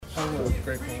How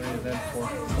grateful are you then for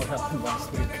what happened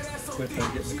last week with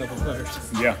getting a couple players?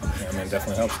 Yeah, I mean, it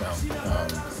definitely helps now.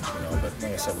 But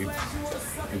like I said,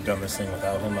 we've done this thing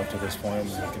without him up to this point, and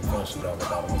we can finish it out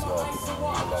without him as well.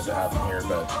 We'd love to have him here,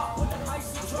 but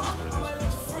it is what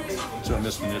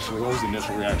it is. So what was the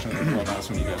initial reaction of the clubhouse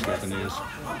when you guys got the news?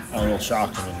 I'm a little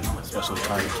shocked. I mean, especially the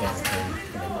time it came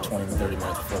 20 to 30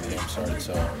 minutes before the game started.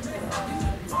 So I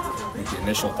think the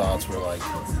initial thoughts were like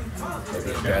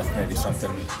maybe a death, maybe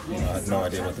something. I had no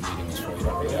idea what the meeting was for. You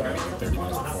don't really have a meeting 30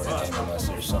 minutes before the game unless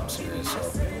there's something serious. So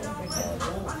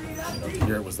to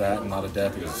hear it was that and not a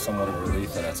death, it was somewhat of a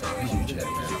relief, but that's a huge hit,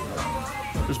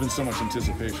 man. There's been so much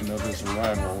anticipation of his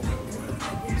arrival.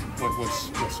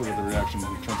 What's sort of the reaction in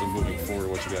terms of moving forward?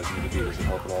 What you guys need to do? Does it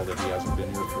help at all that he hasn't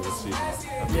been here for the season?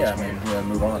 Yeah, I mean,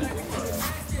 move on. Like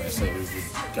I say,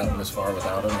 we've gotten this far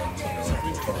without him, and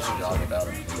we finished the job without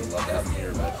him. We'd love to have him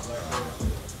here, but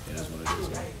it is what it is.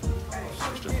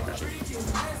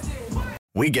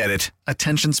 We get it.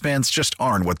 Attention spans just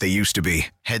aren't what they used to be.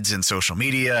 Heads in social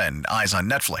media and eyes on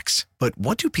Netflix. But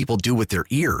what do people do with their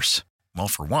ears? Well,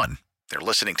 for one, they're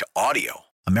listening to audio.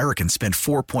 Americans spend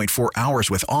 4.4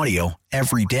 hours with audio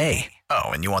every day. Oh,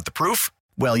 and you want the proof?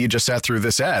 Well, you just sat through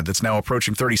this ad that's now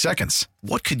approaching 30 seconds.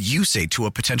 What could you say to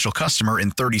a potential customer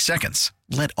in 30 seconds?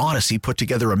 Let Odyssey put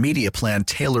together a media plan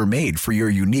tailor-made for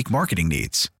your unique marketing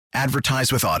needs.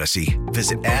 Advertise with Odyssey.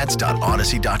 Visit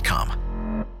ads.odyssey.com.